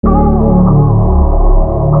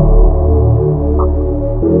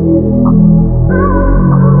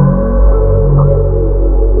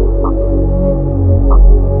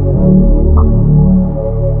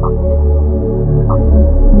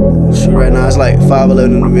like 5'11"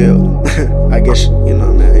 in the Ville. I guess, you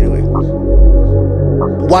know, man, anyway.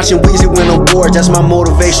 Watching Weezy win awards, that's my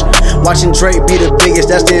motivation. Watching Drake be the biggest,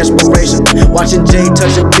 that's the inspiration. Watching Jay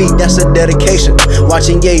touch a beat, that's a dedication.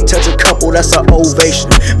 Watching Ye touch a couple, that's an ovation.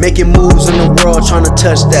 Making moves in the world, trying to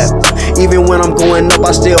touch that. Even when I'm going up,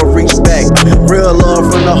 I still reach back. Real love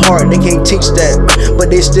from the heart, they can't teach that. But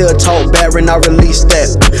they still talk bad when I release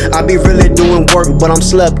that. I be really doing work, but I'm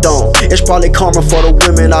slept on. It's probably karma for the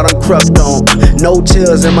women I done crept on. No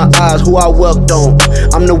tears in my eyes, who I wept on.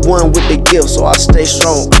 I'm the one with the gift, so I stay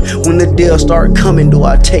strong. When the deal start coming, do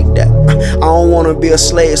I take that? I don't wanna be a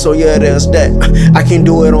slave, so yeah, there's that. I can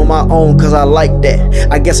do it on my own, cause I like that.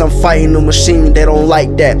 I guess I'm fighting a machine, they don't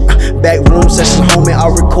like that. Backroom sessions, homie, I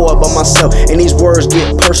record by myself. And these words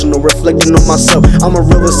get personal, reflecting on myself. I'm a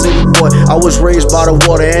River City boy, I was raised by the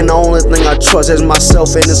water. And the only thing I trust is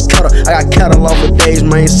myself and this cutter. I got catalog for days,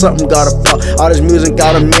 man, something gotta pop. All this music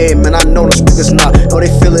got a made, man, I know the speakers not. Know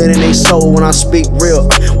they feel it in their soul when I speak real.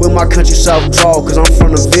 With my country south draw, cause I'm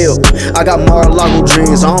from the Ville. I got Mar-a-Lago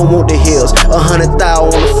dreams, I don't want the hills. 100,000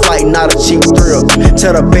 on a flight, not a cheap thrill.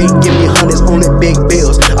 Tell the bank, give me hundreds, only big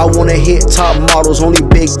bills. I wanna hit top models, only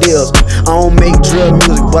big deals. I don't make drill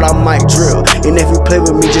music, but I might drill. And if you play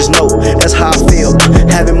with me, just know, that's how I feel.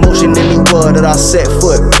 Having motion anywhere that I set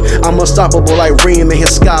foot. I'm unstoppable like Reem and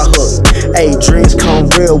his skyhook. Ayy, dreams come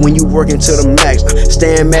real when you working to the max.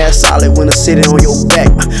 Stand mad solid when it's sitting on your back.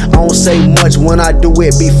 I don't say much, when I do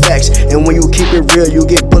it be facts. And when you keep it real, you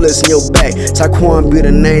get bullets in your back. Taquan be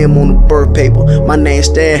the name on the birth paper. My name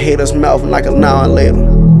stay in haters' mouth like a now and later.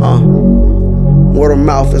 Word of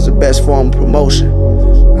mouth is the best form of promotion.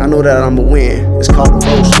 I know that I'ma win, it's called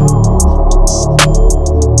devotion.